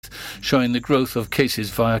showing the growth of cases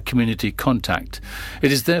via community contact.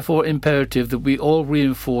 It is therefore imperative that we all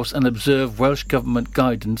reinforce and observe Welsh Government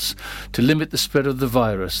guidance to limit the spread of the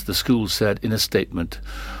virus, the school said in a statement.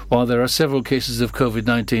 While there are several cases of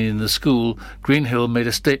COVID-19 in the school, Greenhill made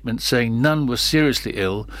a statement saying none were seriously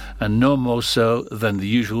ill and no more so than the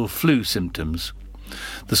usual flu symptoms.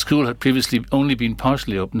 The school had previously only been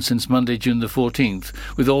partially open since Monday, June the 14th,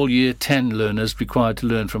 with all Year 10 learners required to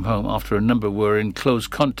learn from home after a number were in close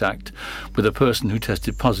contact with a person who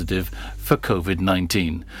tested positive for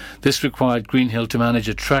COVID-19. This required Greenhill to manage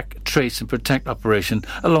a track, trace and protect operation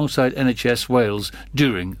alongside NHS Wales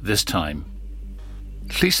during this time.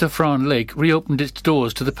 Llys-y-Fran Lake reopened its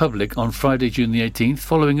doors to the public on Friday, June the 18th,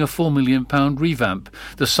 following a £4 million revamp.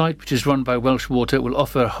 The site, which is run by Welsh Water, will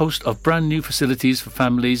offer a host of brand new facilities for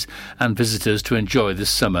families and visitors to enjoy this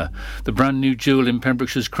summer. The brand new jewel in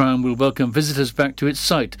Pembrokeshire's crown will welcome visitors back to its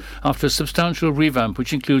site after a substantial revamp,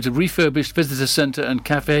 which includes a refurbished visitor centre and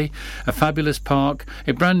cafe, a fabulous park,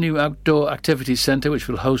 a brand new outdoor activities centre which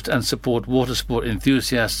will host and support water sport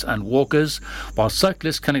enthusiasts and walkers, while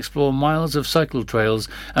cyclists can explore miles of cycle trails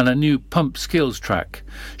and a new pump skills track.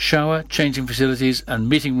 Shower, changing facilities and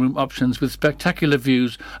meeting room options with spectacular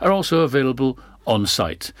views are also available on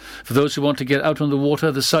site. For those who want to get out on the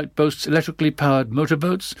water, the site boasts electrically powered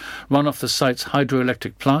motorboats run off the site's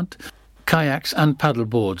hydroelectric plant, kayaks and paddle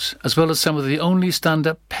boards, as well as some of the only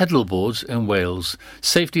stand-up pedal boards in Wales.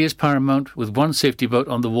 Safety is paramount, with one safety boat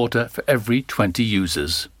on the water for every 20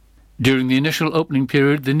 users. During the initial opening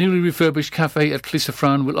period, the newly refurbished cafe at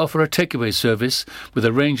Llys-y-Fran will offer a takeaway service with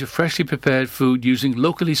a range of freshly prepared food using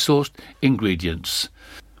locally sourced ingredients.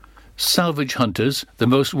 Salvage Hunters, the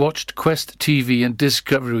most watched Quest TV and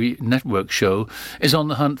Discovery Network show, is on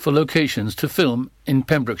the hunt for locations to film in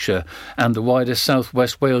Pembrokeshire and the wider South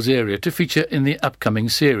West Wales area to feature in the upcoming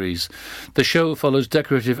series. The show follows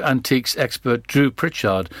decorative antiques expert Drew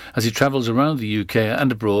Pritchard as he travels around the UK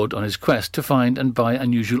and abroad on his quest to find and buy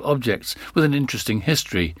unusual objects with an interesting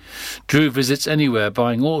history. Drew visits anywhere,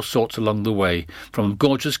 buying all sorts along the way, from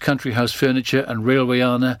gorgeous country house furniture and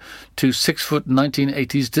railwayana to 6-foot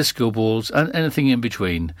 1980s disco balls and anything in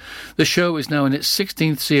between. The show is now in its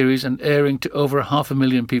 16th series and airing to over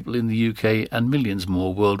 500,000 people in the UK and millions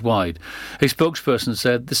more worldwide. A spokesperson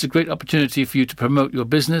said, "This is a great opportunity for you to promote your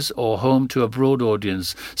business or home to a broad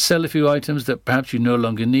audience, sell a few items that perhaps you no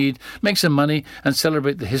longer need, make some money and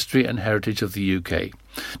celebrate the history and heritage of the UK."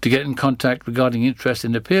 To get in contact regarding interest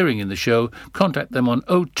in appearing in the show, contact them on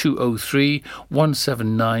 0203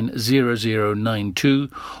 179 0092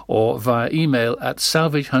 or via email at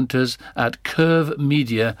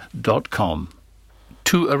salvagehunters@curvemedia.com.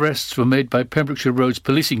 2 arrests were made by Pembrokeshire Roads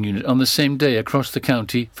Policing Unit on the same day across the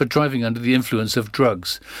county for driving under the influence of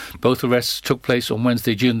drugs. Both arrests took place on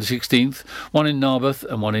Wednesday, June the 16th, one in Narberth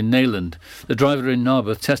and one in Neyland. The driver in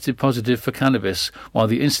Narberth tested positive for cannabis, while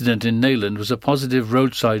the incident in Neyland was a positive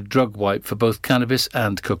roadside drug wipe for both cannabis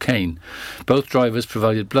and cocaine. Both drivers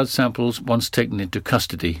provided blood samples once taken into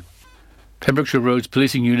custody. Pembrokeshire Roads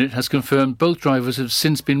Policing Unit has confirmed both drivers have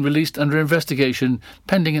since been released under investigation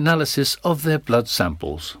pending analysis of their blood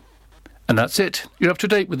samples. And that's it. You're up to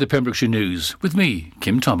date with the Pembrokeshire News with me,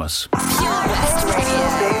 Kim Thomas. Pure West Radio.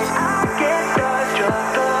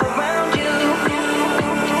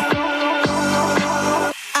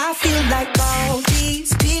 I feel like all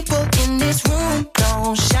these people in this room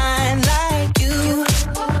don't shine like you.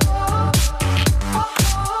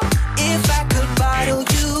 If I could bottle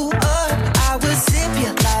you up, I would sip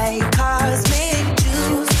you like cosmic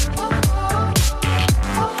juice.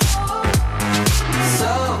 So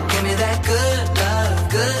give me that good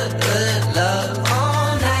love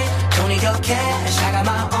all night. Don't need your cash, I got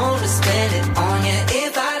my own to spend it on you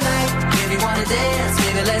if I like. If you wanna dance,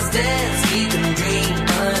 baby, let's dance. We can dream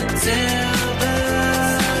until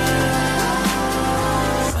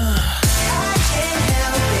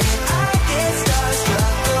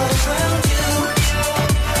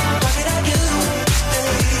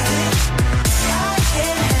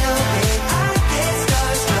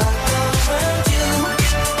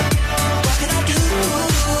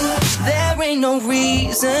no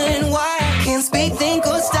reason why I can't speak, think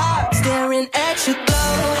or stop staring at your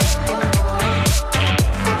glow.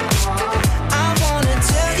 I wanna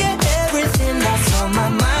tell you everything that's on my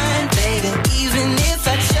mind, baby, even if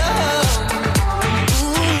I chose.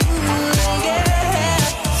 Ooh, yeah.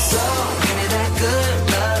 So give me that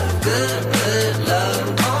good love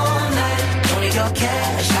all night. Don't need your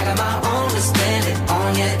cash, I got my own to spend it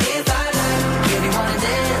on you if I like. If you wanna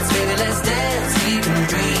dance, baby, let's dance. We can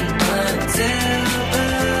dream until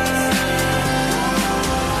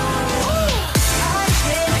I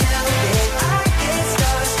can't help it, I get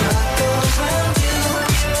starstruck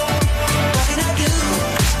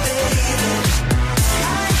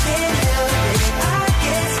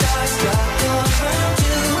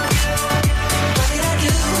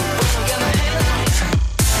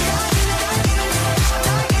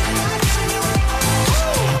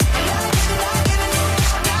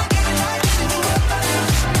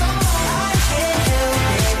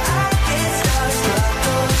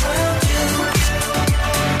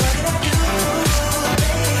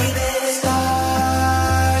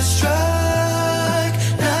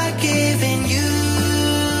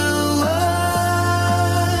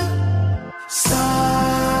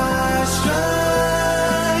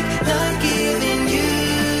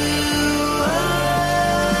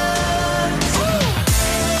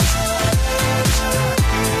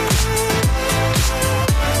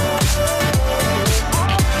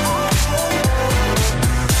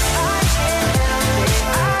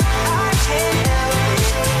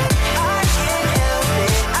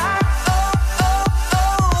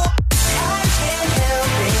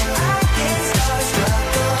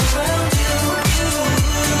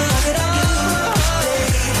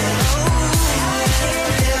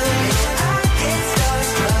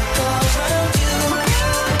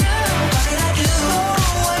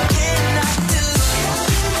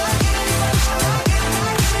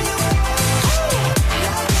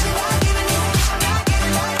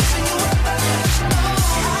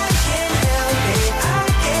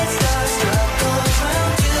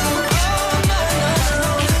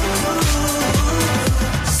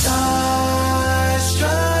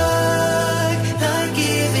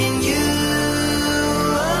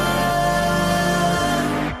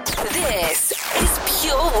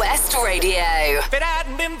Radio. If it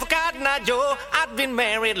hadn't been for Cotton Eye Joe, I'd been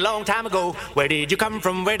married a long time ago. Where did you come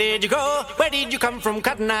from? Where did you go? Where did you come from,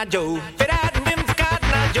 Cotton Eye Joe? If it hadn't been for Cotton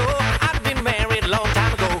Eye Joe, I'd been married a long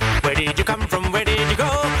time ago. Where did you come from? Where did you go?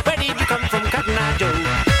 Where did you come from, Cotton Eye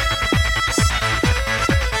Joe?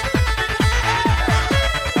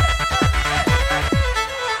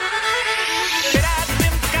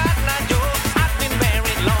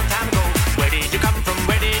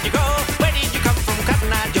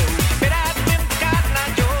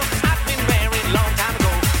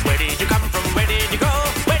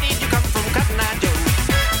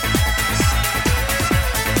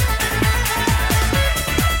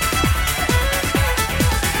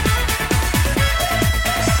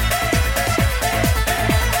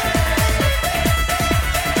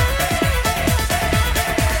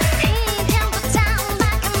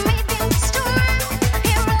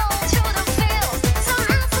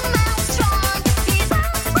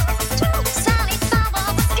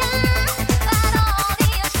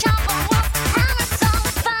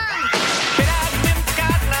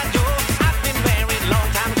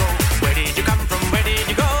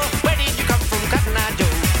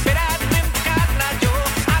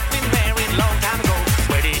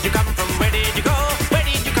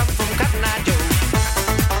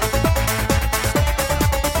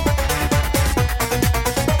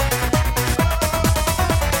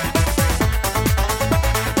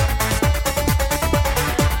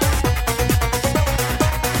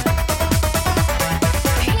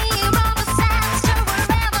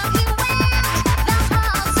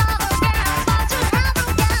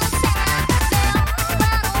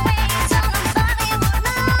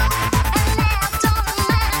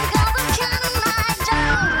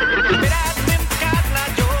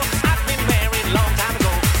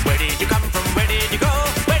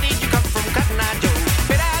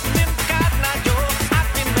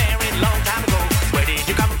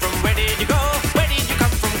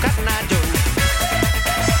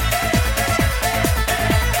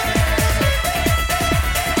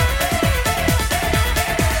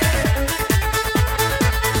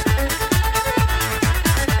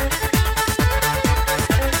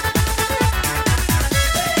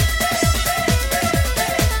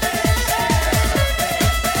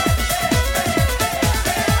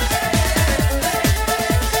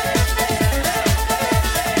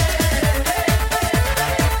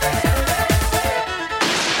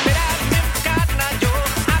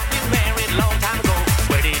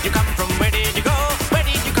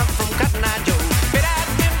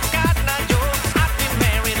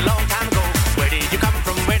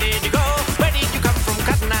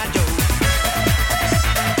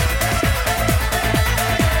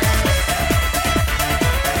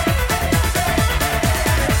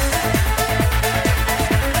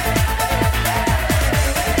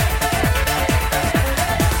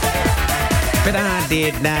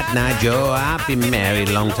 Did that now, Joe? I've been married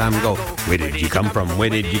a long time ago. Where did you come from? Where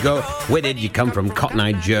did you go? Where did you come from, Cotton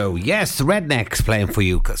Eye Joe? Yes, the Rednecks playing for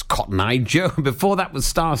you, because Cotton Eye Joe. Before that was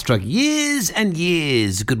Starstruck. Years and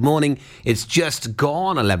years. Good morning. It's just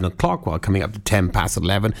gone 11 o'clock. Well, coming up to 10 past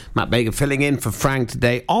 11. Matt Baker filling in for Frank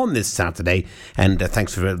today on this Saturday. And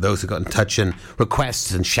thanks for those who got in touch and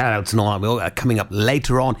requests and shout outs and all that. We're all coming up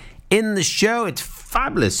later on in the show. It's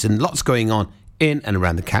fabulous and lots going on in and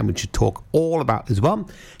around the camp, which we should talk all about as well.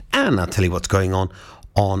 And I'll tell you what's going on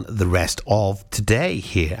the rest of today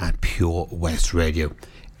here at Pure West Radio.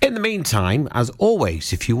 In the meantime, as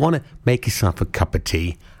always, if you want to make yourself a cup of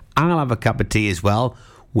tea, I'll have a cup of tea as well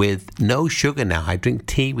with no sugar now. I drink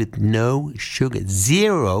tea with no sugar,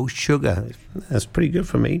 0 sugar. That's pretty good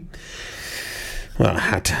for me. Well, I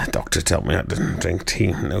had a doctor tell me I didn't drink tea,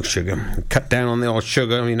 no sugar. Cut down on the old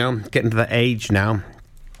sugar, you know, getting to that age now.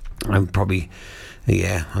 I'm probably,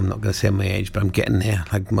 I'm not going to say my age, but I'm getting there.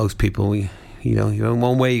 Like most people, you're in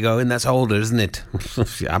one way you go, and that's older, isn't it?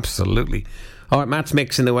 Absolutely. All right, Matt's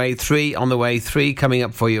mixing the way. 3 on the way. 3 coming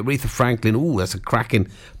up for you. Aretha Franklin. Ooh, that's a cracking.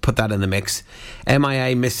 Put that in the mix.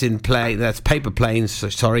 MIA missing play. That's Paper Planes.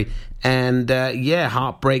 Sorry. And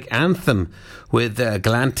Heartbreak Anthem with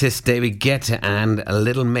Galantis, David Guetta, and a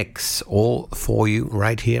little mix. All for you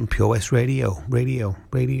right here in Pure West Radio. Radio.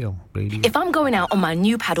 If I'm going out on my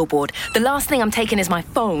new paddleboard, the last thing I'm taking is my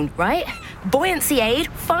phone, right? Buoyancy aid,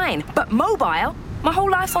 fine. But mobile? My whole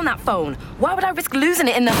life's on that phone. Why would I risk losing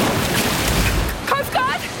it in the... Coast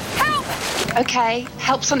Guard, help! Okay,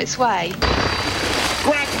 help's on its way.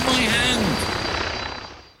 Grab my hand!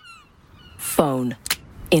 Phone.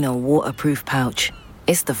 In a waterproof pouch.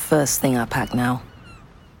 It's the first thing I pack now.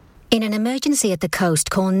 In an emergency at the coast,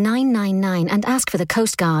 call 999 and ask for the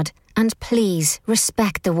Coast Guard. And please,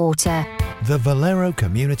 respect the water. The Valero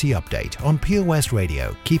Community Update on Pure West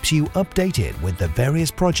Radio keeps you updated with the various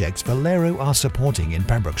projects Valero are supporting in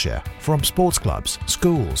Pembrokeshire, from sports clubs,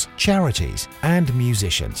 schools, charities and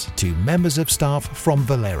musicians to members of staff from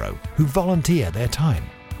Valero who volunteer their time.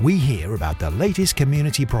 We hear about the latest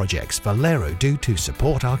community projects Valero do to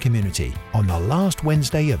support our community on the last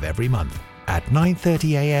Wednesday of every month at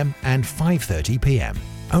 9:30 a.m. and 5:30 p.m.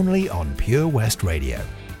 only on Pure West Radio.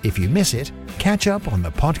 If you miss it, catch up on the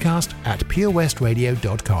podcast at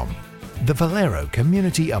purewestradio.com. The Valero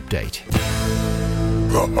Community Update.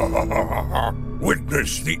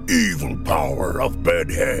 Witness the evil power of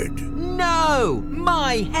Bedhead. No!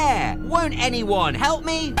 My hair! Won't anyone help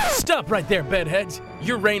me? Stop right there, Bedheads.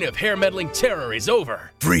 Your reign of hair-meddling terror is over.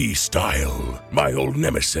 Freestyle, my old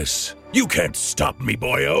nemesis. You can't stop me,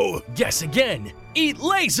 boyo. Guess again. Eat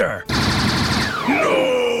laser!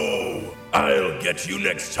 No! I'll get you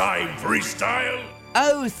next time, Freestyle.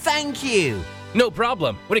 Oh, thank you. No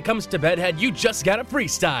problem. When it comes to Bedhead, you just gotta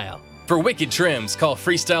freestyle. For wicked trims, call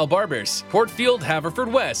Freestyle Barbers, Portfield,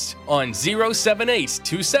 Haverfordwest, on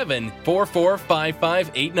 07827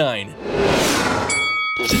 445589.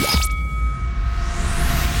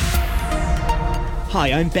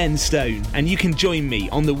 Hi, I'm Ben Stone, and you can join me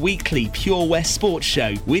on the weekly Pure West Sports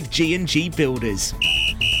Show with G&G Builders.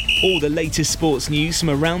 All the latest sports news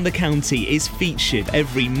from around the county is featured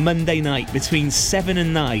every Monday night between 7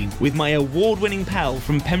 and 9 with my award-winning pal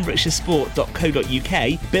from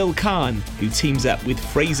PembrokeshireSport.co.uk, Bill Kahn, who teams up with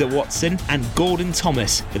Fraser Watson and Gordon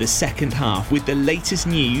Thomas for the second half with the latest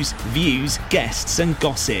news, views, guests and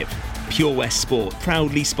gossip. Pure West Sport,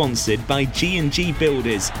 proudly sponsored by G&G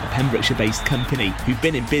Builders, a Pembrokeshire-based company who've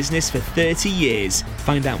been in business for 30 years.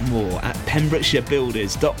 Find out more at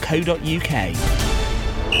PembrokeshireBuilders.co.uk.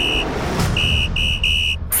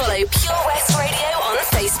 Follow Pure West Radio on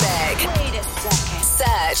Facebook. Wait a second.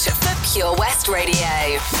 Search for Pure West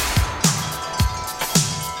Radio.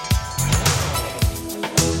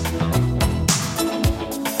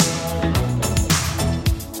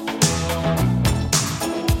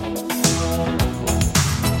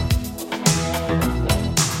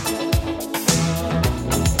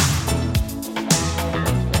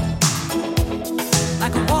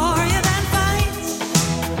 Like a warrior that fights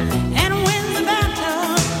and wins the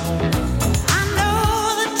battle. I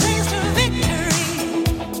know the taste of victory.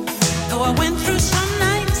 Though I went through some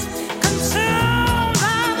nights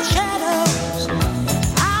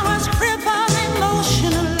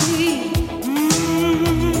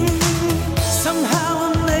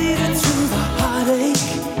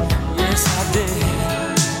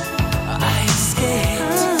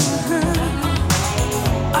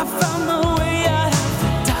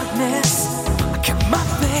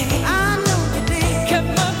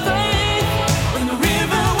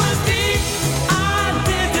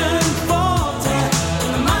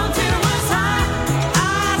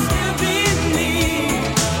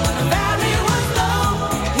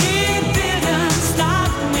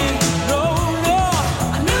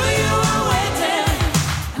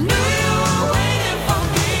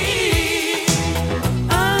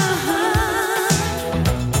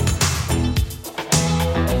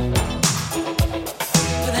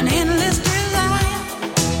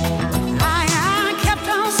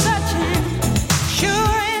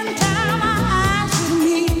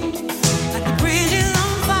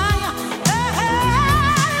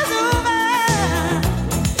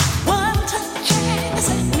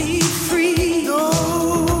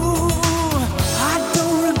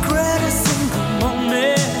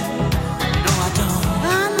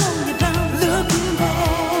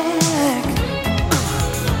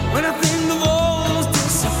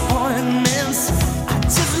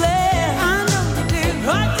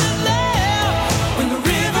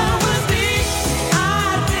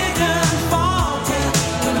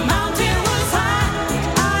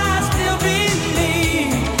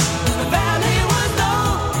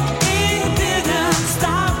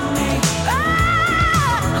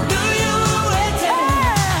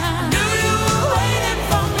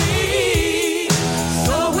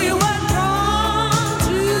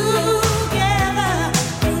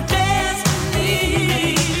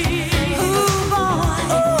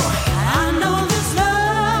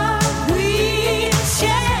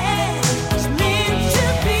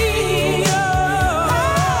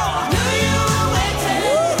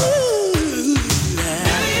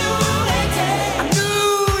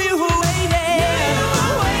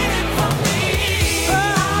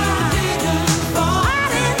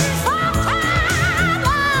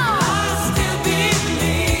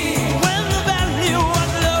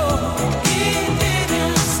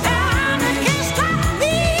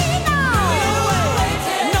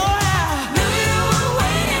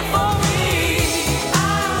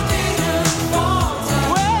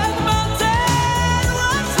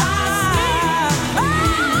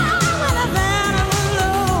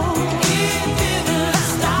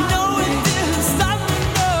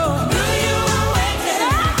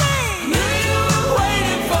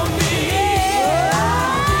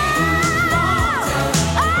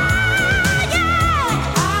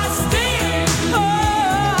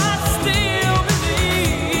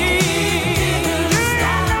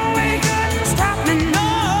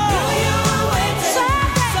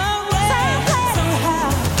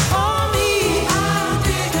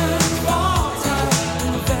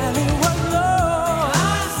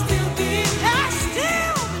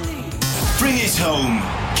home.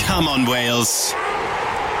 Come on, Wales.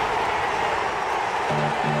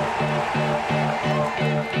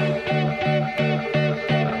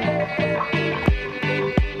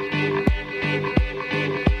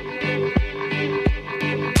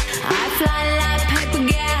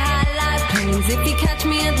 If you catch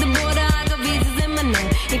me at the border, I got visas in my name.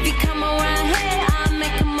 If you come around here, I'll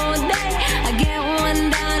make them all day. I get one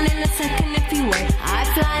down in a second if you wait. I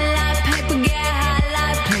fly like paper, get high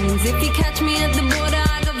like planes. If you catch me at the border,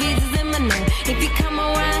 I got visas in my name. If you come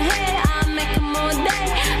around here, I'll make them all day.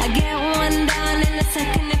 I get one down in a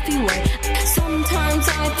second if you wait. Sometimes I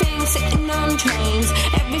think sitting on trains.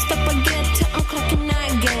 Every stop I get to, I'm clocking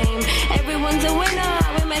that game. Everyone's a winner,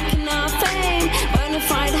 we're making our fame.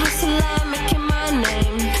 Bonafide hustler, making my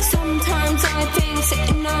name. Sometimes I think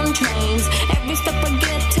sitting on trains. Every stop I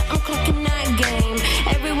get to, I'm clocking that game.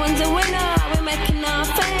 Everyone's a winner, we're making our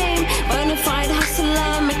fame. Bonafide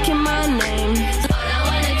hustler, making my name. All I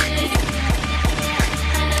wanna do is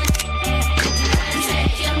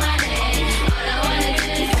take your money. All I wanna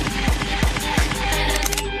do is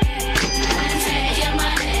take your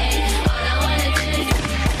money. All I wanna do is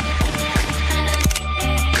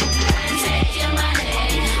take your money.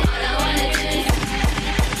 All I wanna do is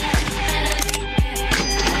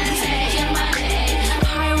take your money.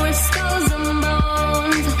 Pirates, skulls and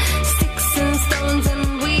bones, sticks and stones and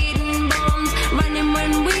weed and bombs. Running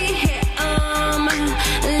when we hit 'em.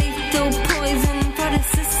 Lethal poison for the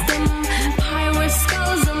system. Pirates,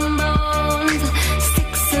 skulls and bones,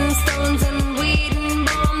 sticks and stones and weed and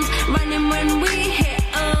bombs. Running when we hit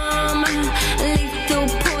 'em. Lethal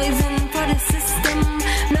poison for the system.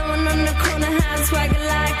 No one on the corner has swagger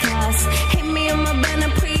like us. Hit me on my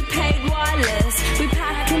banner, prepaid wireless. We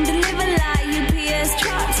pack and deliver like UPS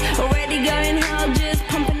trucks. Already going hell, just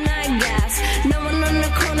pumping that gas. No one on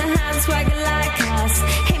the corner has swagger like us.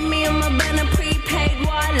 Hit me on my banner, prepaid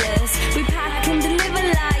wireless. We pack and deliver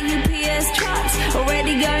like UPS trucks.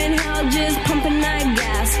 Already going hell, just pumping that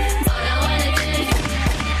gas. All I wanna do is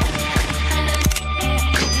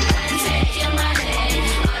take your money.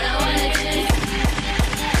 All I wanna do is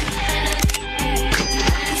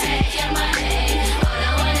take your money. All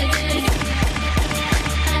I wanna do is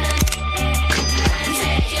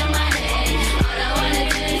take your money. All I wanna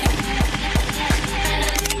do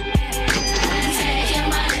is take your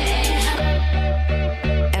money.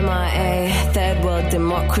 MIA, third world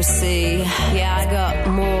democracy. Yeah, I got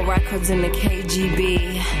more records than the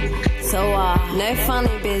KGB. So, no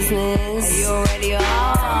funny business. Are you already on?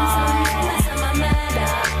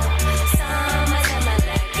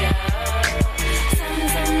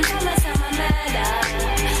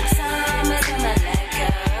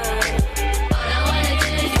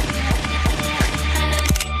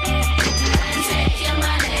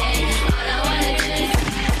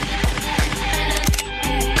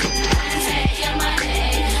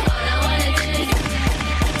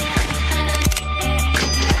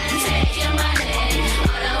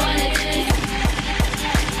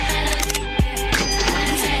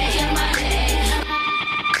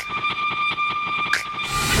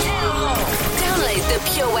 Download the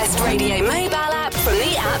Pure West Radio mobile app from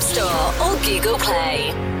the App Store or Google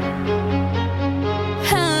Play.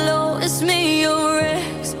 Hello, it's me, your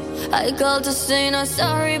ex. I called to say not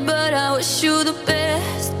sorry, but I wish you the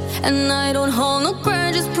best. And I don't hold no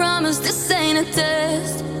grudges, promise this ain't a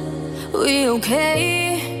test. We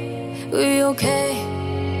okay, we okay.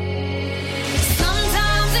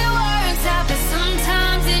 Sometimes it works out, but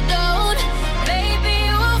sometimes it don't. Maybe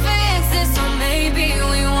we'll fix this, or maybe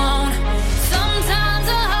we won't. Sometimes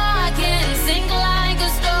a heart can sink like a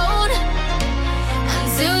stone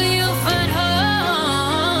until you find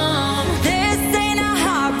home. This ain't a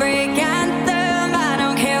heartbreak anthem. I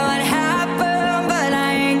don't care what happened, but I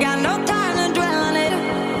ain't got no time to dwell on it.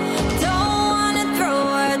 Don't wanna throw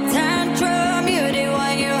a tantrum. You did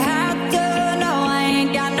what you had to. No, I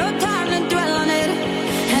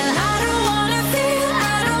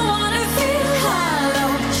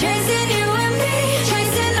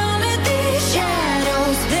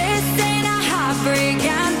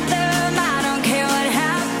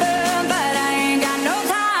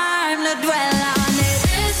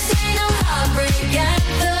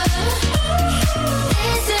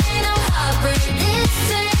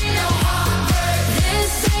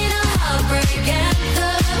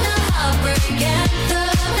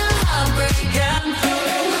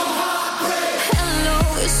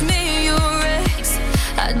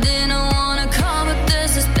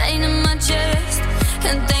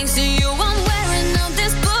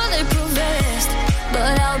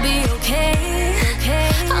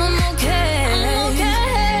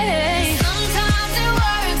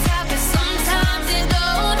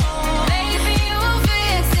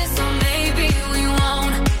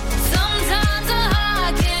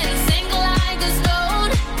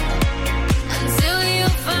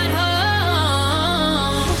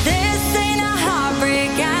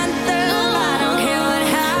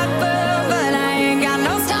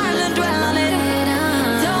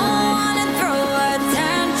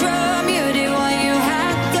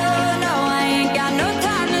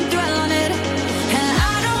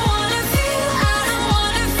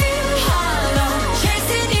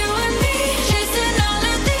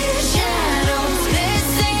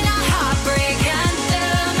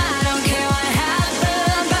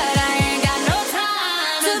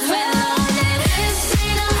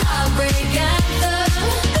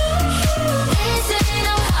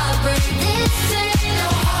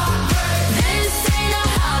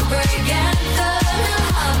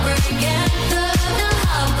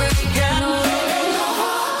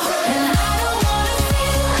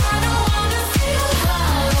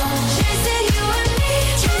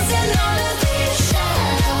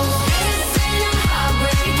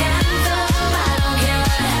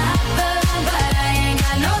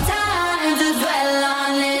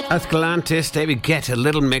Galantis, David Guetta,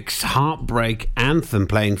 Little Mix, Heartbreak Anthem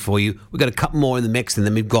playing for you. We've got a couple more in the mix, and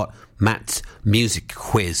then we've got Matt's music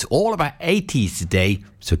quiz. All about 80s today,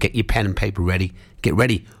 so get your pen and paper ready. Get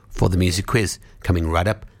ready for the music quiz, coming right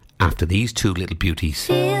up after these two little beauties.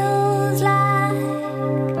 Feels like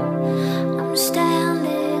I'm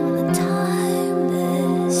standing in the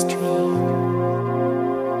timeless dream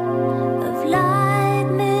of light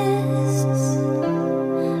mists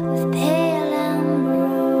with pale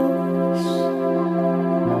ambrose.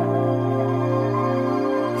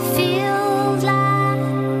 Feels like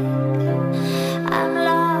I'm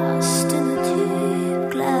lost in the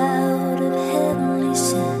deep cloud of heavenly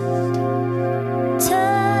scent.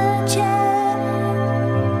 Touching,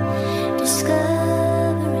 discover.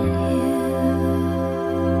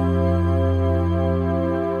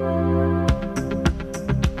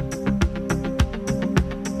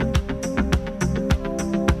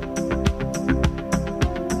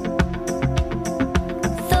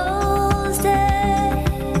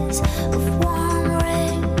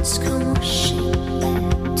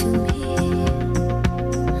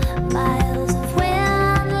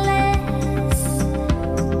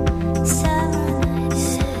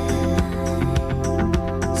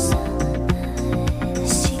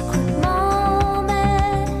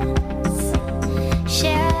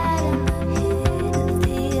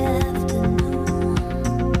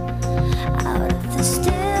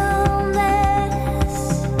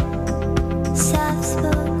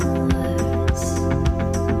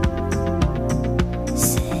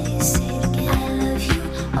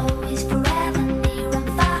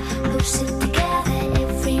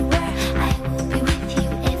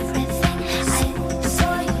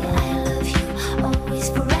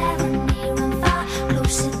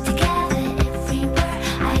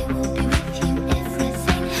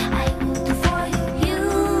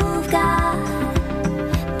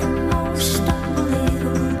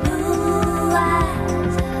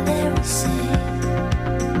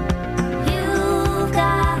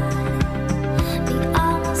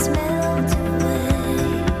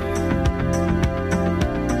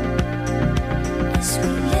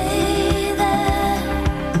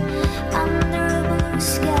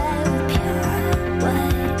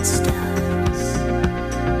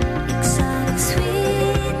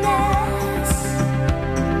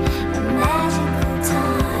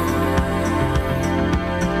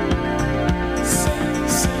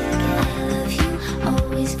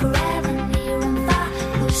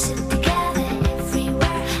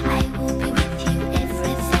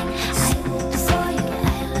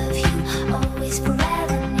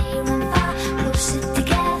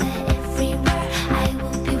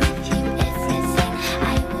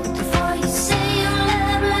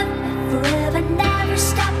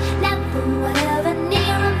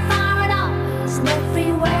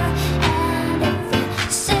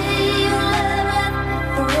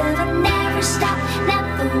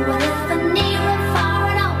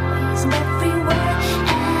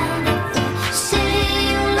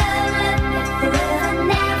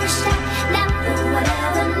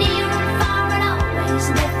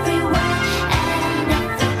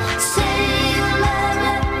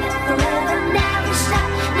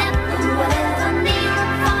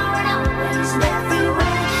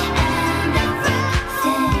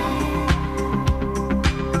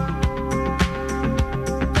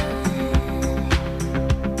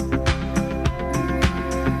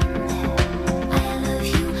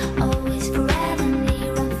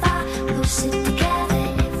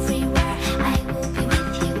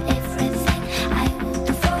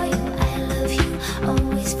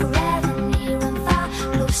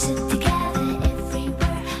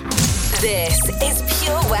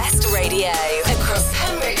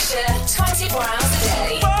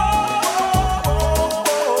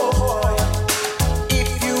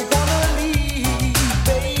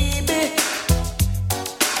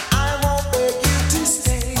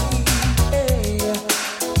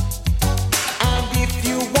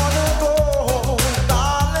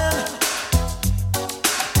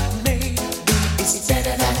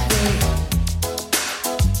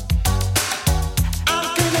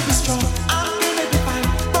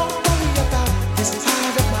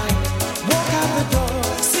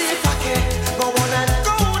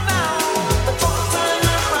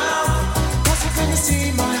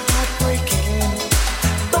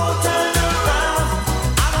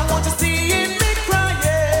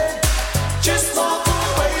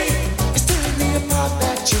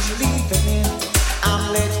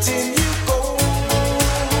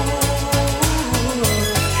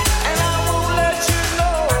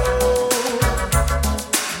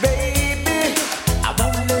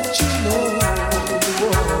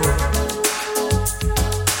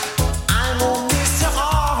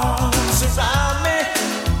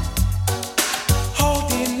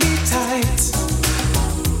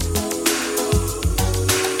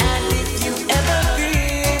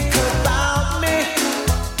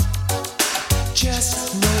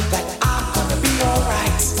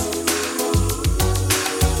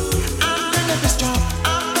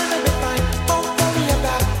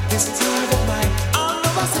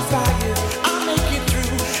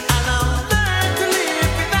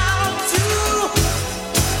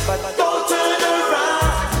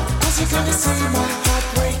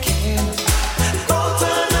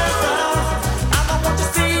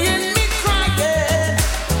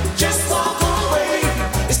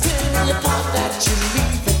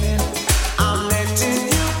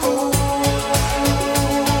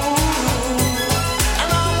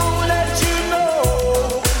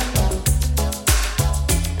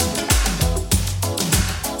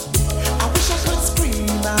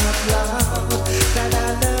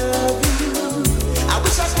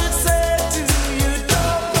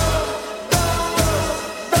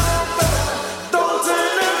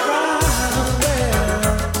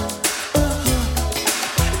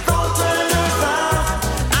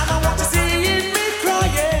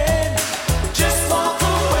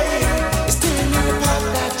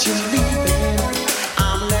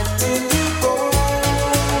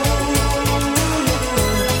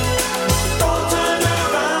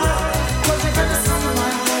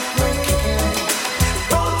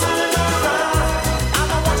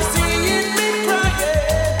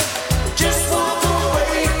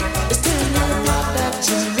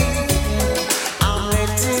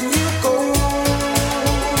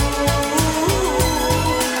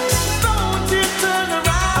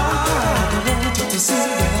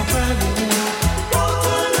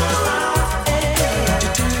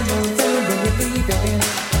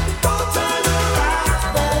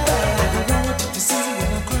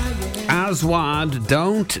 Oswald,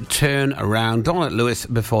 Don't Turn Around. Donald Lewis,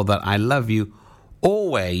 before that, I Love You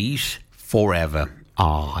Always, Forever.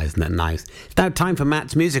 Oh, isn't that nice? It's now time for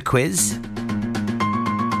Matt's music quiz.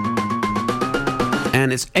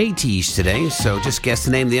 And it's 80s today, so just guess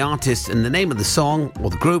the name of the artist and the name of the song or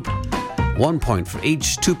the group. 1 point for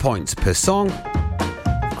each, 2 points per song.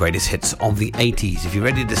 Greatest hits of the 80s. If you're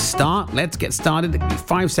ready to start, let's get started. It'll be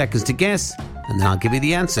 5 seconds to guess, and then I'll give you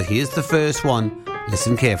the answer. Here's the first one.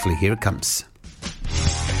 Listen carefully. Here it comes.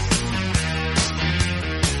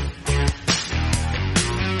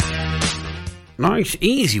 Nice,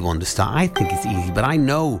 easy one to start. I think it's easy, but I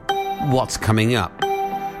know what's coming up.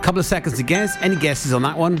 Couple of seconds to guess. Any guesses on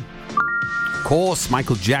that one? Of course,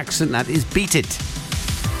 Michael Jackson. That is Beat It.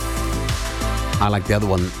 I like the other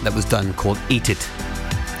one that was done called Eat It.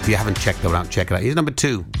 If you haven't checked that out, check it out. Here's number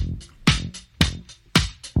 2.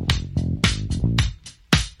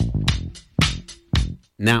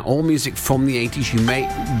 Now, all music from the 80s, you may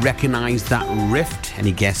recognise that riff.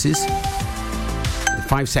 Any guesses?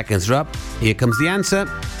 5 seconds are up. Here comes the answer.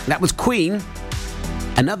 That was Queen.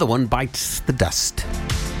 Another One Bites the Dust.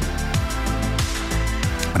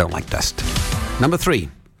 I don't like dust. Number 3.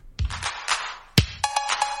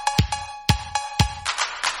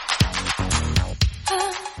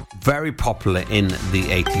 Very popular in the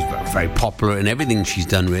 80s, but very popular in everything she's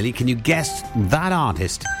done, really. Can you guess that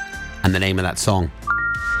artist and the name of that song?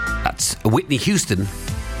 That's Whitney Houston.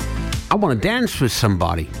 I Want to Dance with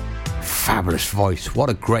Somebody. Fabulous voice.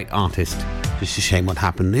 What a great artist. Just a shame what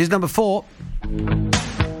happened. Here's number 4.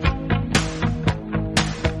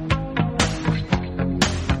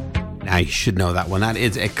 Now you should know that one. That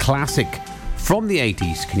is a classic from the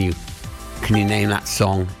 80s. Can you name that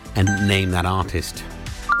song and name that artist?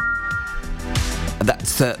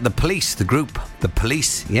 That's The Police, the group. The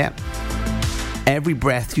Police, yeah. Every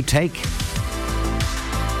Breath You Take.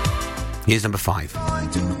 Here's number 5.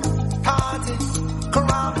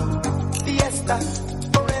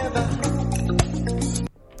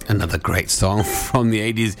 Another great song from the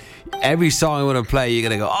 80s. Every song I want to play, you're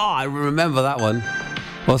going to go, oh, I remember that one.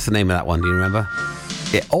 What's the name of that one? Do you remember?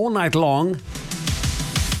 Yeah, All Night Long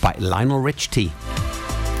by Lionel Richie.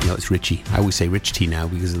 No, it's Richie. I always say Richie now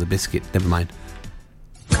because of the biscuit. Never mind.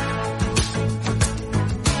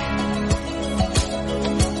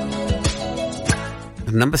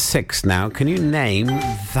 Number 6 now. Can you name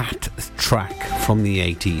that track from the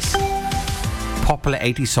 80s? Popular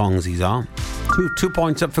 80s songs these are. 2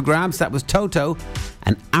 points up for grabs. That was Toto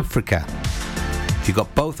and Africa. If you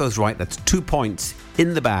got both those right, that's 2 points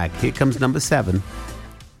in the bag. Here comes number 7.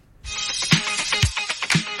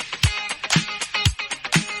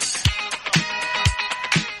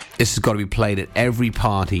 This has got to be played at every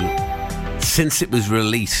party since it was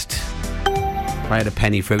released. If I had a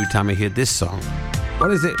penny for every time I heard this song. What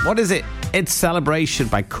is it? What is it? It's Celebration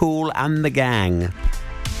by Kool and the Gang.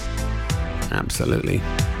 Absolutely.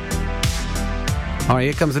 All right,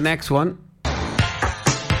 here comes the next one.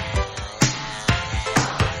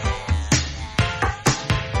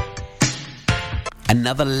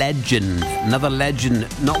 Another legend,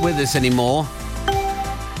 not with us anymore.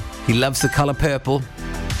 He loves the colour purple.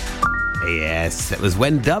 Yes, it was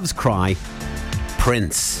When Doves Cry.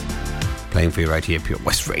 Prince. Playing for you right here, Pure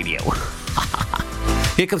West Radio.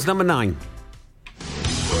 Here comes number 9.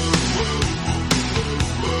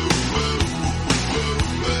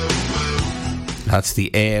 That's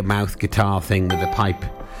the air mouth guitar thing with the pipe.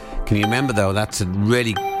 Can you remember, though? That's a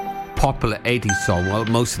really popular 80s song. Well,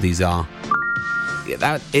 most of these are. Yeah,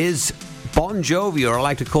 that is Bon Jovi, or I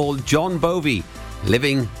like to call John Bovey,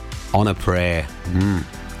 Living on a Prayer.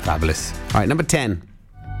 Fabulous. All right, number 10.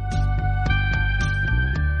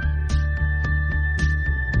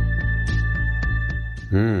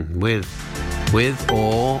 With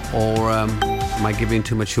or am I giving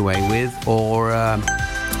too much away? With or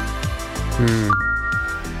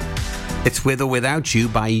It's With or Without You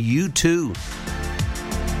by U2.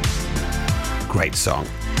 Great song.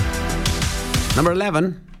 Number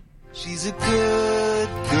 11. She's a good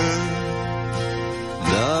girl,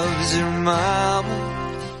 loves her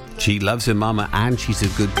mama. She loves her mama and she's a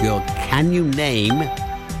good girl. Can you name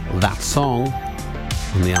that song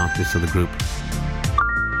from the artist of the group?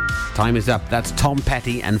 Time is up. That's Tom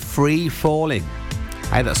Petty and Free Falling.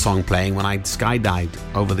 I had that song playing when I skydived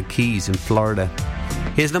over the Keys in Florida.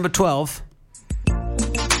 Here's number 12.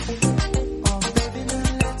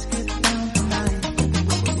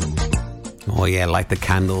 Oh yeah, light the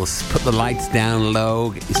candles, put the lights down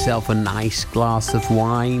low, get yourself a nice glass of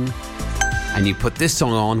wine, and you put this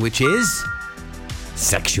song on, which is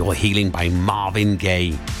Sexual Healing by Marvin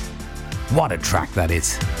Gaye. What a track that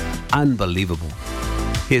is. Unbelievable.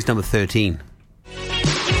 Here's number 13.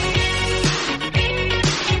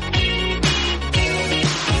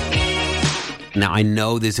 Now, I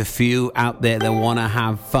know there's a few out there that want to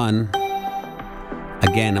have fun.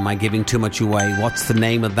 Again, am I giving too much away? What's the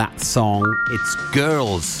name of that song? It's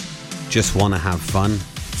Girls Just Want to Have Fun.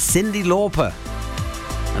 Cyndi Lauper.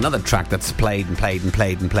 Another track that's played and played and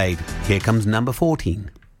played and played. Here comes number 14.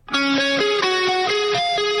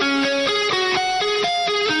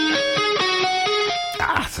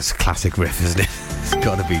 That's a classic riff, isn't it? It's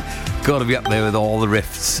got to be up there with all the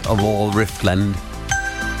riffs of all Riftland.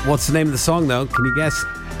 What's the name of the song, though? Can you guess?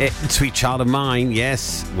 Sweet Child of Mine.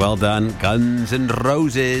 Yes, well done. Guns N'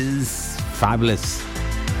 Roses. Fabulous.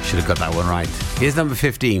 Should have got that one right. Here's number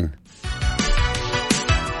 15.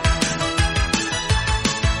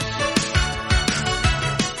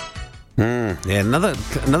 Yeah, another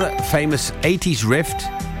famous 80s riff.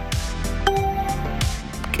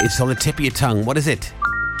 It's on the tip of your tongue. What is it?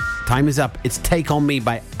 Time is up. It's Take On Me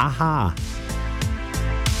by Aha.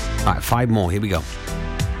 All right, 5 more. Here we go.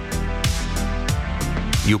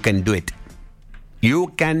 You can do it.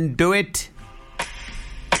 You can do it.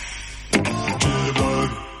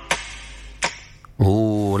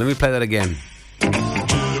 Oh, let me play that again. I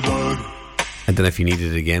don't know if you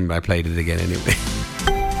needed it again, but I played it again anyway.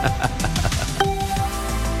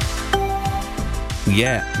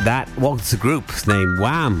 Yeah, what's the group's name?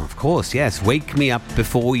 Wham, of course, yes. Wake Me Up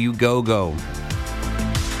Before You Go Go.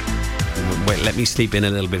 Wait, let me sleep in a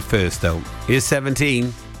little bit first, though. Here's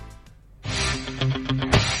 17.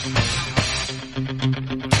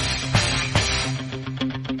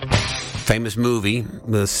 Famous movie,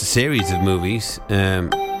 the series of movies.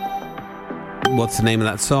 What's the name of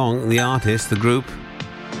that song? The artist, the group?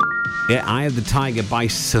 Yeah, Eye of the Tiger by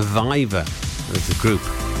Survivor. That's the group.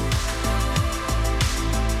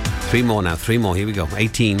 3 more now, 3 more. Here we go.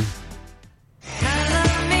 18.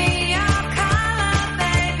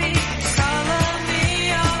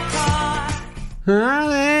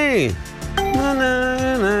 Hey. Don't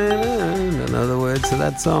know the words to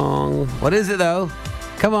that song. What is it, though?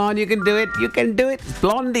 Come on, you can do it. You can do it. It's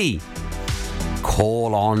Blondie.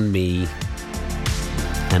 Call on me,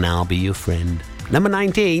 and I'll be your friend. Number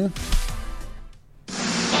 19.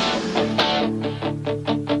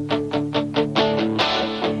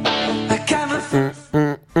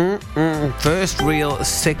 First real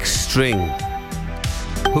 6-string.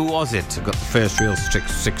 Who was it who got the first real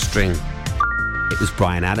 6-string? It was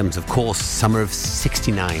Bryan Adams, of course, summer of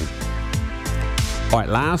 69. All right,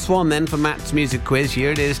 last one then for Matt's music quiz. Here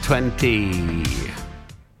it is, 20.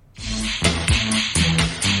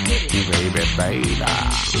 Baby, baby.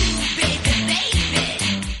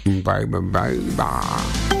 Baby, baby.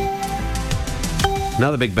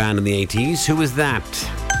 Another big band in the 80s. Who was that?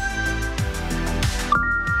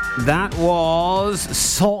 That was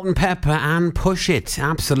Salt and Pepper and Push It.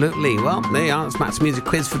 Absolutely. Well, there you are. That's Matt's music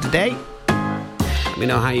quiz for today. Let me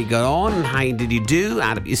know how you got on. How did you do?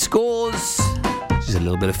 Add up your scores. Just a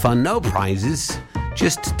little bit of fun. No prizes.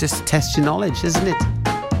 Just test your knowledge, isn't it?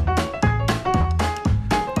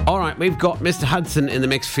 All right, we've got Mr. Hudson in the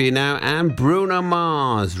mix for you now, and Bruno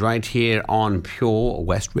Mars right here on Pure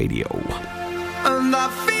West Radio. And I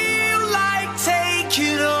feel like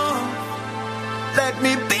taking on. Let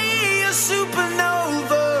me be a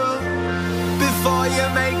supernova before you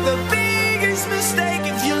make the biggest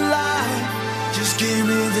mistake of your life. Just give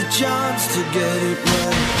me the chance to get it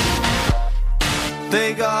right.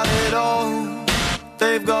 They got it all.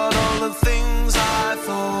 They've got all the things I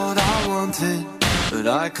thought I wanted, but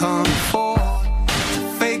I can't afford to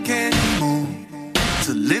fake anymore.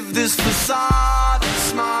 To live this facade and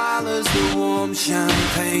smile as the warm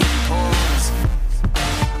champagne pours.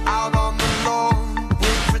 Out on the lawn,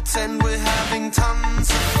 we'll pretend we're having tons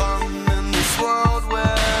of fun in this world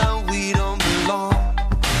where we don't belong.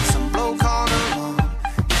 Some bloke on her own.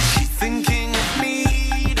 Is she thinking of me?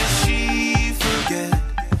 Does she forget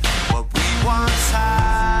what we once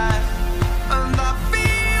had? And I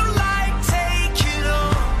feel like taking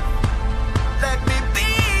on. Let me be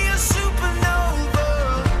a supernova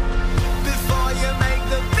before you make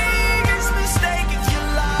the biggest mistake of your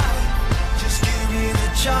life. Just give me the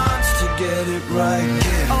chance to get it right.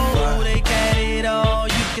 Oh, they get it all.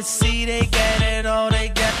 You can see they get it all. They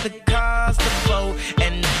got the cars, the boat,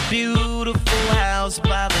 and the beautiful house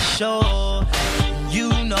by the shore. You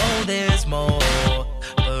know there's more,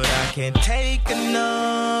 but I can't take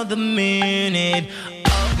another minute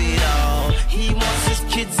of it all. He wants his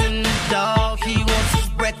kids and the dog. He wants his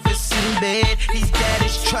breakfast in bed. He's got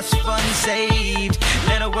his trust fund saved.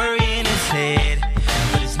 Let a worry in his head,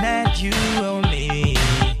 but it's not you or me.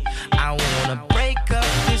 I wanna break up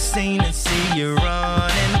this scene and see you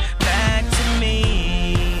running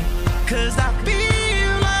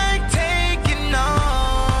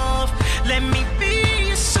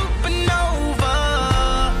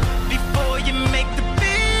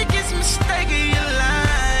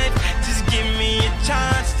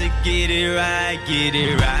it right, get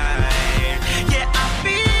it right. Yeah, I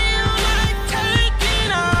feel like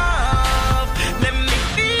taking off. Let me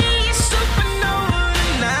be your supernova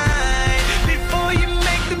tonight. Before you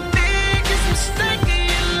make the biggest mistake of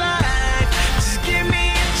your life, just give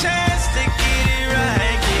me a chance to get it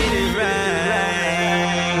right, get it right.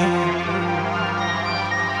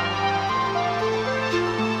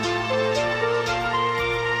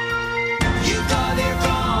 You got it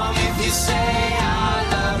wrong if you say our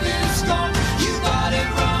love is gone. You got it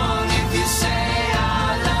wrong if you say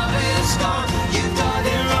our love is gone. You got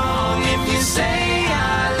it wrong if you say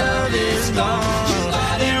our love is gone. You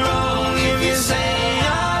got it wrong if you say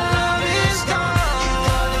our love is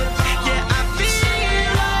gone. Yeah, I feel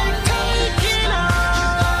like taking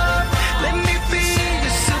off. Let me be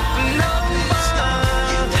your supernova.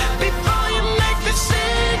 Before you make the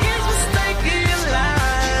biggest mistake of your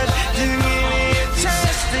life, just give me a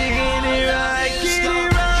chance to get it right, get it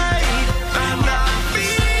right. And I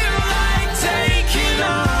feel like taking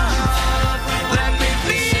off. Let me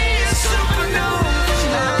be your supernova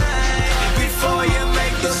tonight. Before you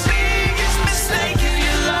make the biggest mistake of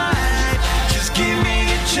your life, just give me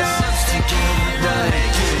a chance to get it right,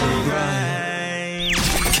 get it right.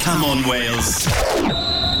 Come on, Wales.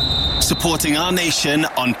 Supporting our nation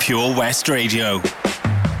on Pure West Radio.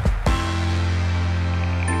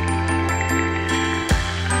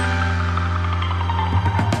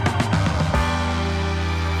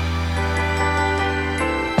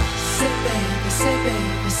 Say baby, say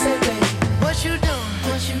baby, say baby. What you doing?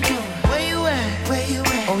 What you doing? Where you at? Where you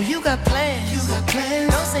at? Oh, you got plans. You got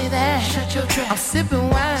plans. Don't say that. Shut your trap. I'm sipping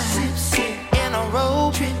wine. Sip, sip. In a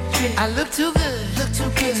robe. Trip, trip. I look too good. Look too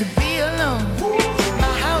good to be alone.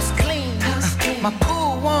 My house clean. House clean. My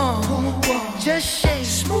pool warm. Pool warm. Just shake.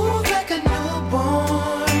 Smooth like a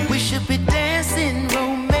newborn. We should be dancing,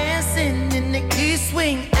 romancing in the east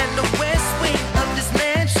wing and the west wing of this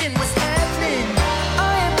mansion. What's happening? I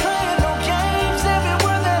ain't playing no games. Every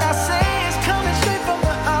word that I say is coming straight from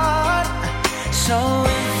the heart. So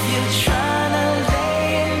if you're trying to lay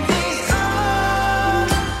in these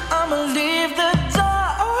arms, I'ma leave the door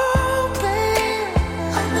open.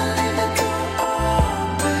 I'ma leave the door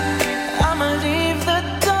open. I'ma leave the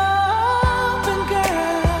door open,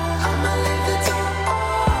 girl. I'ma leave the door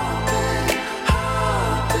open,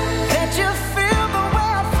 open. That you feel the way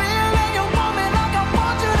I feel and you want me like I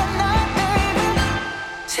want you tonight, baby.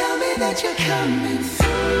 Tell me that you're coming through.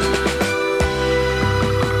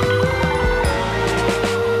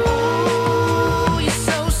 Ooh, you're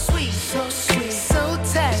so sweet, so sweet, so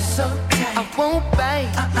tight, so tight. I won't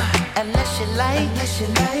bite unless you like,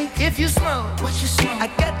 If you smoke, what you smoke? I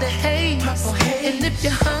got the haze. And if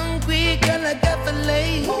you're hungry, girl, I got the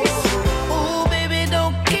lace. Ooh, baby,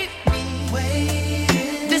 don't keep me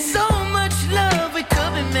waiting. There's so much love we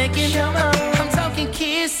could be making. I'm talking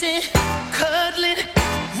kissing, cuddling,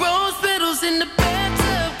 rose petals in the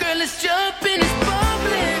bathtub. Girl, it's jumping, it's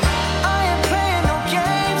bubbling. I ain't playing no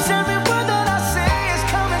games. Every word that I say is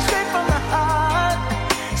coming straight from the heart.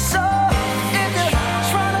 So if you're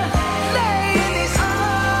trying to lay in these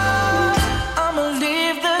arms, I'ma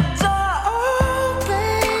leave the door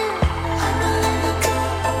open. I'ma leave the door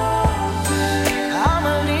open.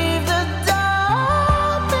 I'ma leave the door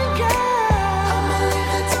open, girl. I'ma leave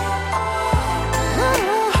the door open.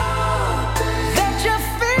 That you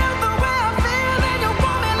feel the way I feel and you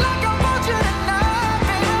want me like I want you tonight,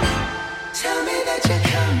 baby. Tell me that you're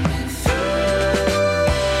coming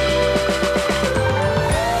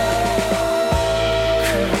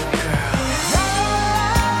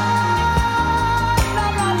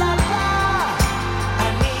I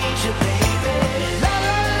need you, baby. La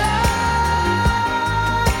la la,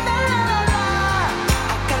 la la la.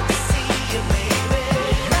 I got to see you, baby.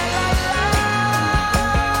 La la la,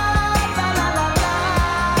 la la la la.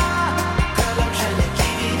 Girl, I'm trying to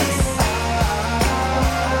give you this.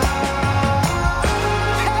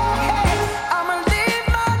 I'ma leave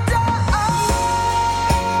my door open.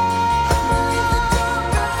 I'ma leave the door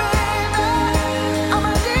open, baby.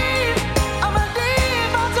 I'ma leave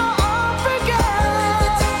my door open, girl.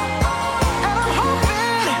 And I'm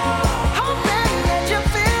hoping that you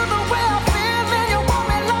feel the way I feel and you want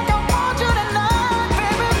me like I want you tonight,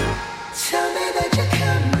 baby. Tell me that you're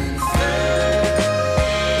coming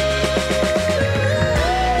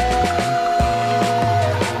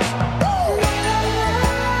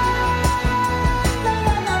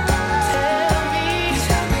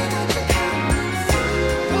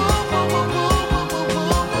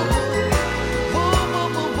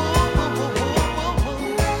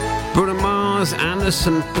Bruno Mars Thomas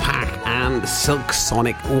Anderson Paak and Silk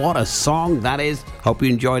Sonic. What a song that is. Hope you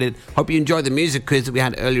enjoyed it. Hope you enjoyed the music quiz that we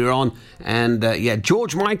had earlier on. And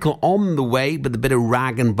George Michael on the way with a bit of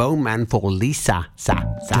Rag and Bone Man for Lisa.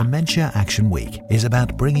 Dementia Action Week is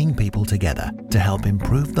about bringing people together to help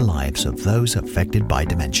improve the lives of those affected by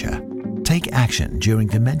dementia. Take action during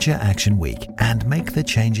Dementia Action Week and make the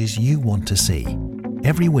changes you want to see.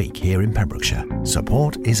 Every week here in Pembrokeshire,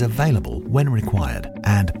 support is available when required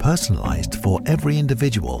and personalised for every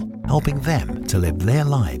individual, helping them to live their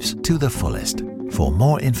lives to the fullest. For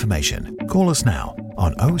more information, call us now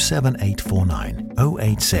on 07849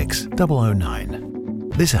 086 009.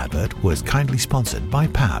 This advert was kindly sponsored by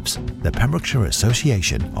PAVS, the Pembrokeshire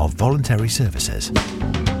Association of Voluntary Services.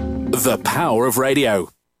 The power of radio.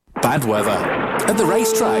 Bad weather. At the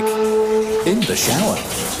racetrack. In the shower.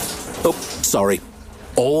 Oh, sorry.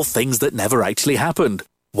 All things that never actually happened.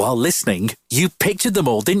 While listening, you pictured them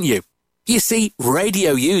all, didn't you? You see,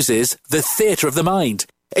 radio uses the theatre of the mind.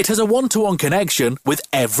 It has a one-to-one connection with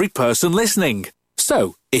every person listening.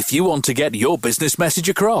 So, if you want to get your business message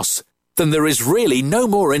across, then there is really no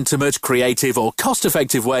more intimate, creative or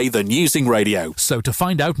cost-effective way than using radio. So to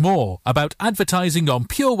find out more about advertising on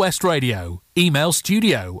Pure West Radio, email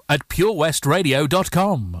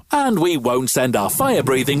studio@purewestradio.com. And we won't send our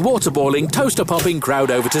fire-breathing, water-boiling, toaster-popping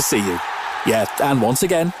crowd over to see you. Yeah, and once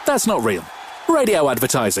again, that's not real. Radio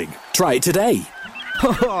advertising. Try it today.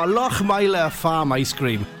 Lochmeyler Farm Ice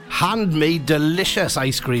Cream. Handmade delicious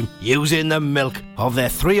ice cream using the milk of their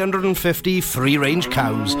 350 free-range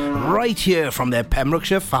cows right here from their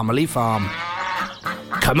Pembrokeshire family farm.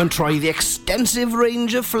 Come and try the extensive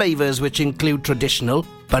range of flavours which include traditional,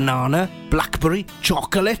 banana, blackberry,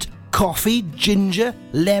 chocolate, coffee, ginger,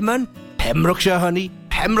 lemon, Pembrokeshire honey,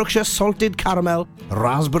 Pembrokeshire salted caramel,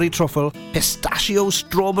 raspberry truffle, pistachio,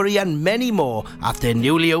 strawberry and many more at their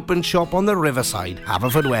newly opened shop on the Riverside,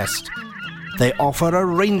 Haverfordwest. They offer a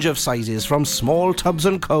range of sizes from small tubs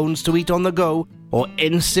and cones to eat on the go or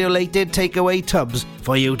insulated takeaway tubs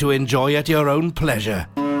for you to enjoy at your own pleasure.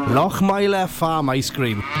 Lochmeyler Farm Ice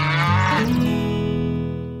Cream.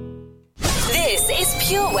 This is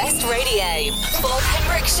Pure West Radio for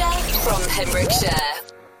Pembrokeshire from Pembrokeshire.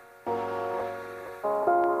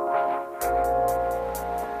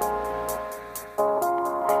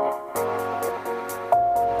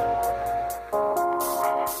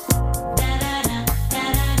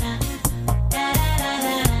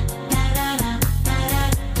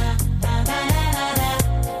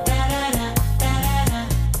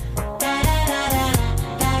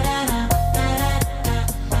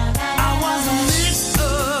 I was mixed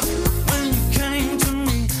up when you came to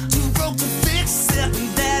me. Two broke to fix 7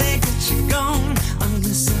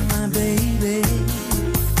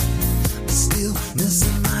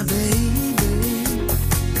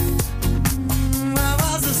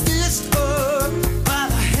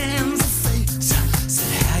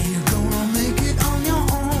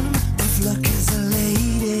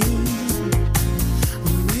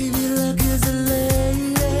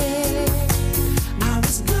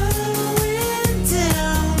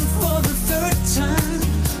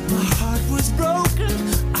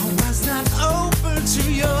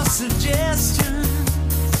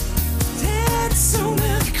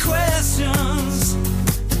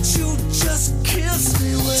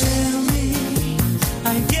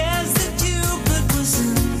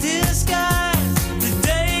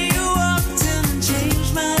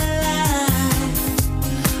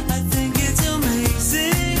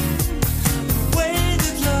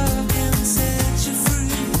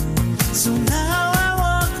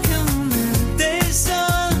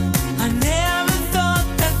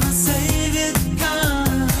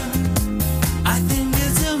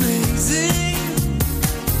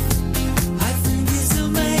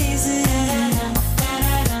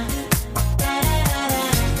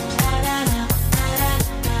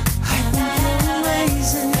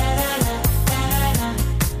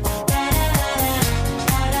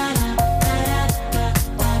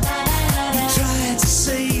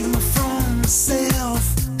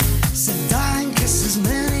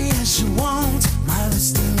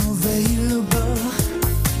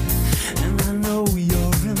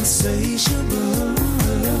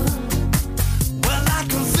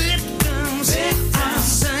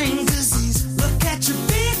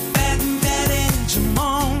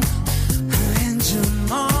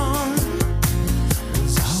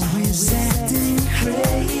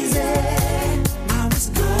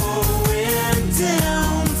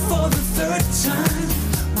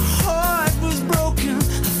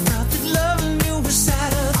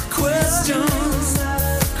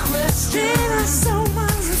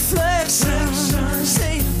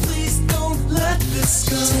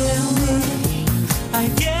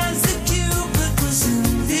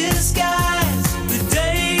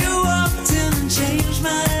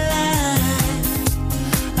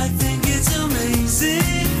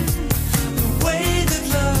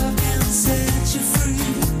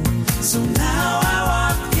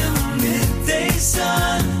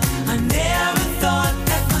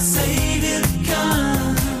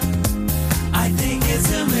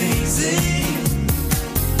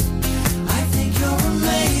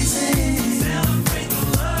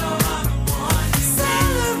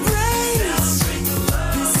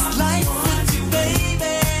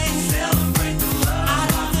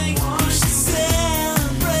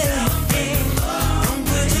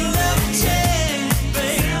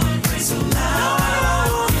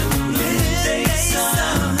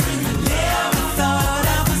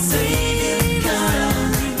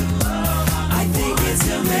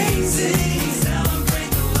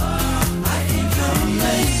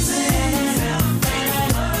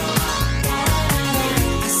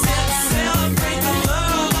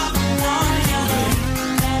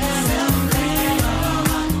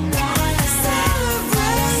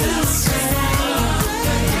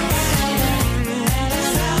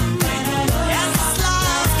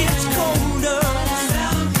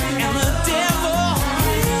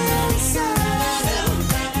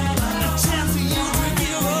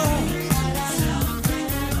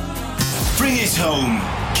 Bring it home.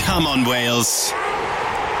 Come on, Wales.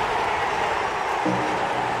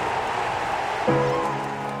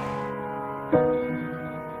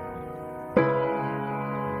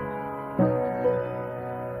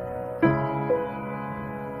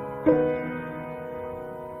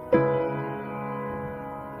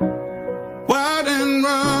 Wild and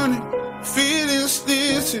running, feeling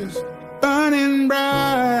stitches, burning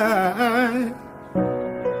bright.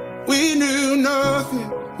 We knew nothing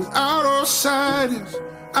was out of sight, is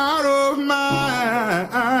out of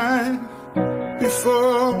mind.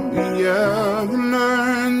 Before we ever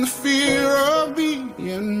learned the fear of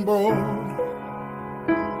being bold,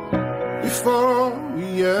 before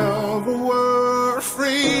we ever were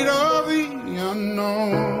afraid of the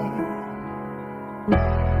unknown.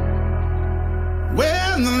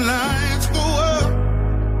 When the lights go up,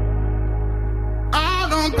 I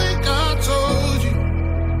don't think I told you,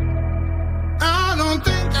 I don't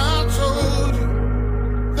think I told you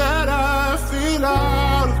that I feel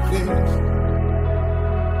out of place.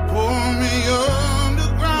 Pull me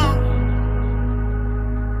underground,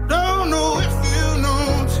 don't know if you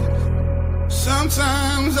notice.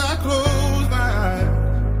 Sometimes I close my eyes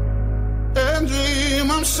and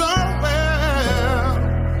dream I'm somewhere,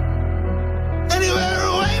 anywhere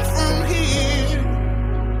away from here,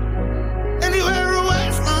 anywhere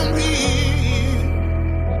away from here,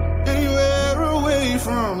 anywhere away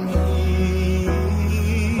from here.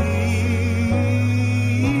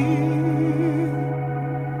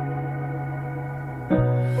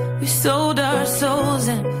 We sold our souls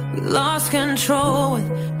and we lost control with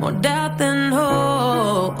more doubt than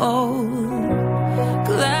hope.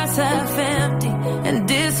 Glass half empty and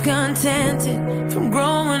discontented from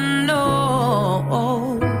growing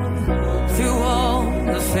old. Through all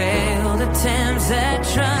the failed attempts at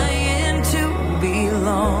trying to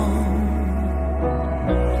belong,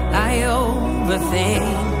 I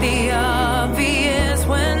overthink the obvious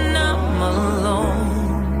when I'm alone.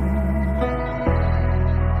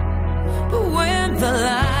 But when the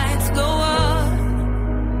lights go up,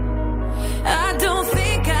 I don't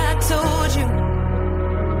think I told you,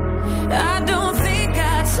 I don't think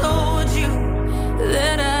I told you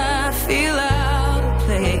that I feel out of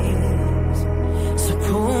place. So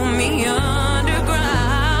pull me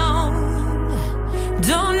underground.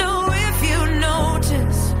 Don't know if you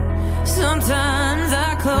notice. Sometimes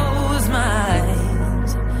I close my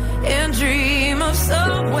eyes and dream of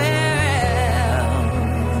somewhere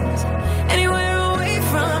else, anywhere away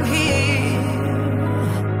from here,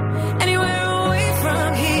 anywhere away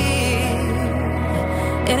from here,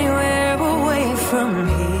 anywhere away from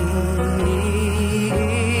here.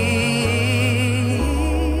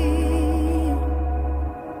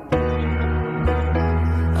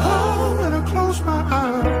 Oh, when I close my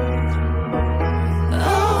eyes,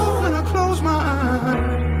 oh, when I close my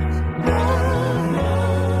eyes,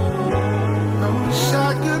 I wish I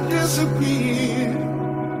could disappear.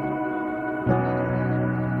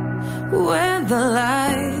 When the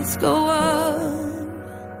lights go up,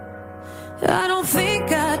 I don't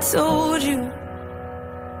think I told you,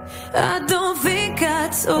 I don't think I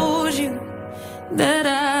told you that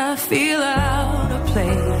I feel out of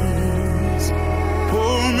place.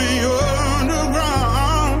 Pull me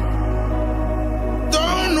underground,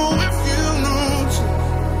 don't know if you notice.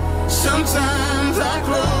 Sometimes I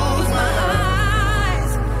close my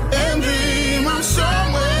eyes and dream I'm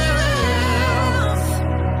somewhere else,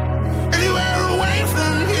 anywhere away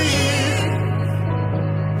from here,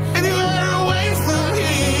 anywhere away from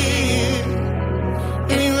here,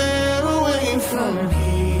 anywhere away from here.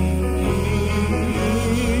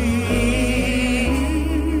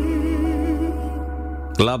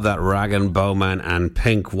 Love that Rag and Bowman and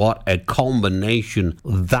Pink. What a combination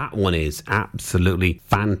that one is. Absolutely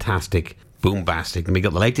fantastic. Boombastic. And we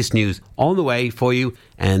got the latest news on the way for you,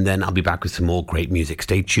 and then I'll be back with some more great music.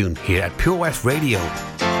 Stay tuned here at Pure West Radio.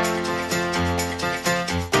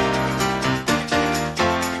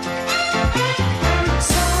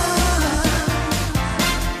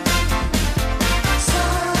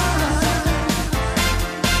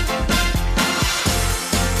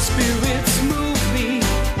 Spirits move me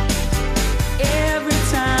every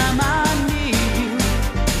time I need you,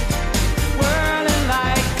 whirling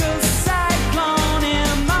like a cyclone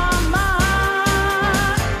in my mind.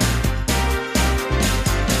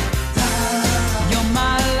 You're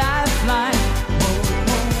my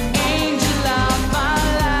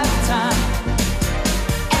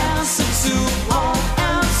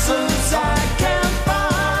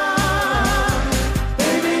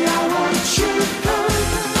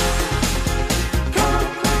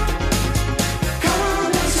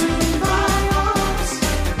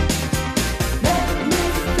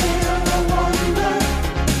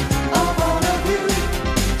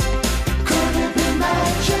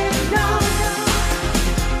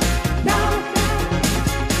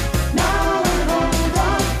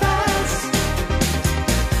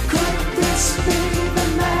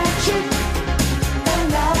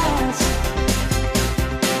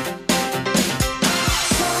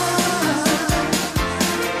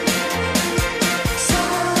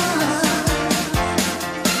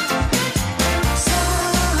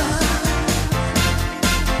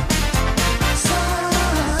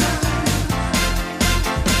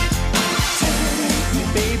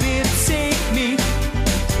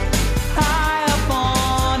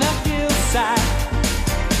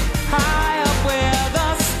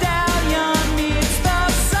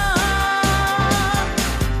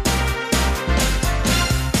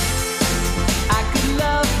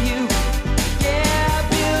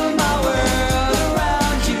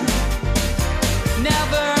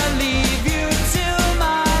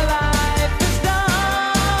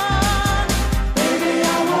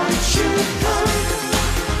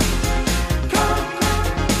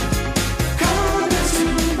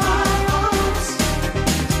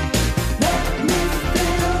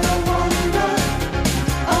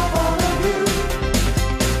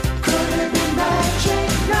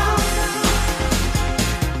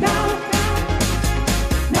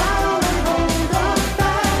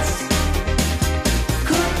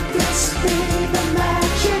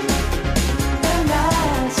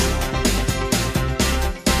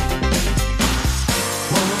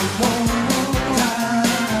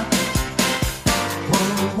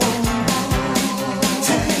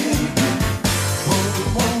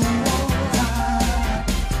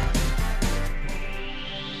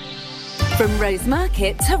From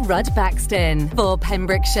Rosemarket to Rudbaxton for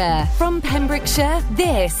Pembrokeshire. From Pembrokeshire,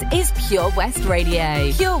 this is Pure West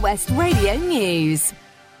Radio. Pure West Radio News.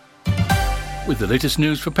 With the latest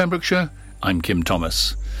news for Pembrokeshire, I'm Kim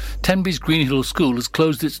Thomas. Tenby's Greenhill School has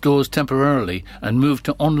closed its doors temporarily and moved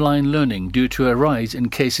to online learning due to a rise in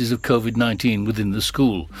cases of COVID-19 within the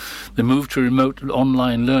school. The move to remote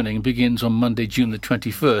online learning begins on Monday, June the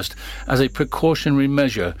 21st, as a precautionary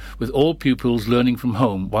measure, with all pupils learning from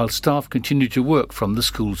home while staff continue to work from the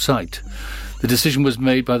school site. The decision was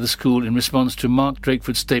made by the school in response to Mark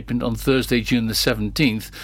Drakeford's statement on Thursday, June the 17th,